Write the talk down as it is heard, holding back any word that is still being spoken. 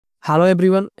Hello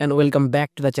everyone and welcome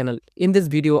back to the channel. In this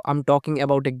video, I'm talking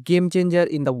about a game changer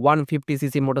in the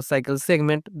 150cc motorcycle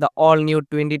segment, the all-new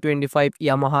 2025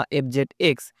 Yamaha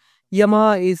FZ-X.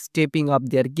 Yamaha is stepping up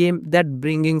their game that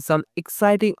bringing some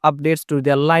exciting updates to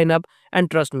their lineup,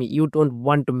 and trust me, you don't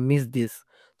want to miss this.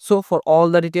 So for all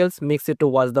the details, make sure to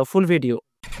watch the full video.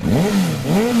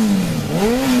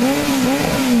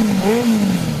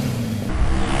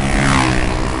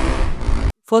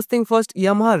 First thing first,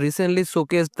 Yamaha recently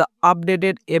showcased the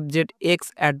updated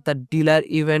FZ-X at the dealer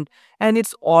event and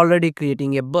it's already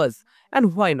creating a buzz.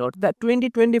 And why not? The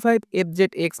 2025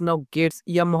 FZ-X now gets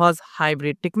Yamaha's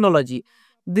hybrid technology.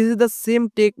 This is the same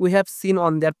tech we have seen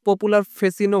on their popular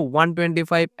Fesino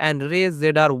 125 and Ray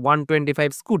ZR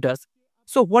 125 scooters.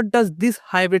 So what does this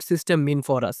hybrid system mean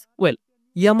for us? Well,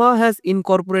 Yamaha has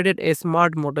incorporated a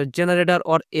smart motor generator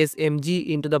or SMG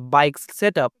into the bike's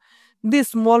setup. This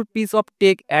small piece of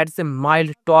tech adds a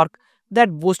mild torque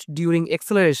that boosts during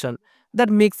acceleration that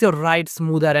makes your ride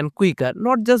smoother and quicker.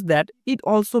 Not just that, it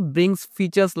also brings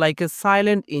features like a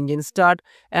silent engine start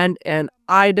and an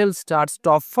idle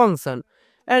start-stop function.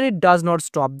 And it does not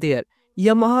stop there.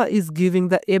 Yamaha is giving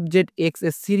the FZ-X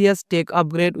a serious tech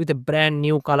upgrade with a brand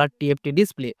new color TFT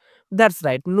display. That's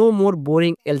right, no more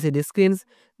boring LCD screens.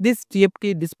 This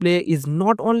TFT display is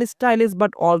not only stylish but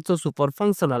also super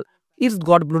functional. It's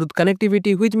got Bluetooth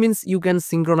connectivity, which means you can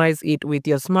synchronize it with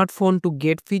your smartphone to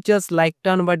get features like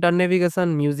turn-by-turn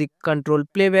navigation, music control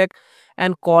playback,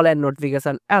 and call and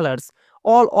notification alerts.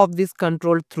 All of this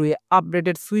controlled through a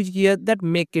updated switchgear that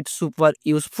make it super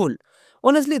useful.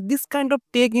 Honestly, this kind of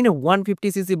tech in a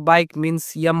 150cc bike means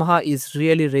Yamaha is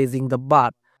really raising the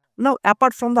bar. Now,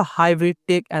 apart from the hybrid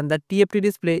tech and the TFT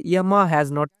display, Yamaha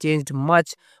has not changed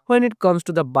much when it comes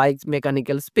to the bike's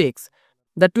mechanical specs.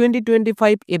 The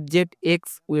 2025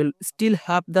 FZ-X will still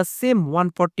have the same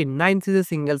 149cc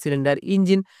single-cylinder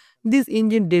engine. This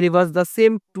engine delivers the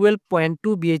same 12.2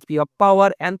 bhp of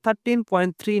power and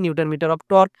 13.3 Nm of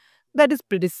torque. That is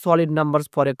pretty solid numbers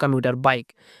for a commuter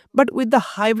bike. But with the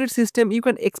hybrid system, you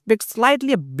can expect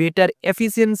slightly better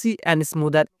efficiency and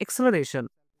smoother acceleration.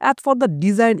 As for the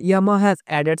design, Yamaha has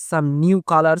added some new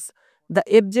colors. The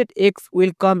FZ-X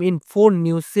will come in 4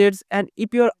 new shades, and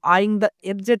if you're eyeing the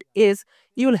FZ-S,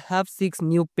 you will have 6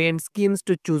 new paint schemes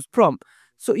to choose from.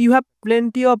 So you have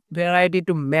plenty of variety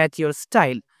to match your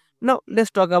style. Now let's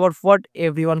talk about what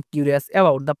everyone curious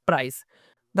about, the price.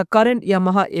 The current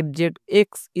Yamaha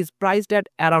FZ-X is priced at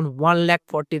around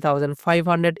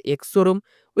 1,40,500 ex-showroom.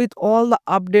 With all the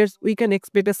updates, we can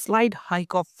expect a slight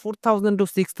hike of 4,000 to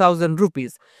 6,000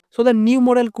 rupees. So the new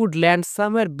model could land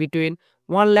somewhere between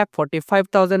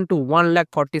 1,45,000 to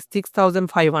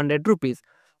 1,46,500 rupees.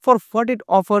 For what it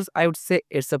offers, I would say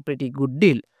it's a pretty good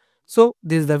deal. So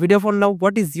this is the video for now.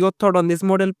 What is your thought on this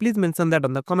model? Please mention that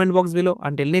on the comment box below.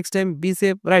 Until next time, be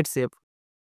safe, ride safe.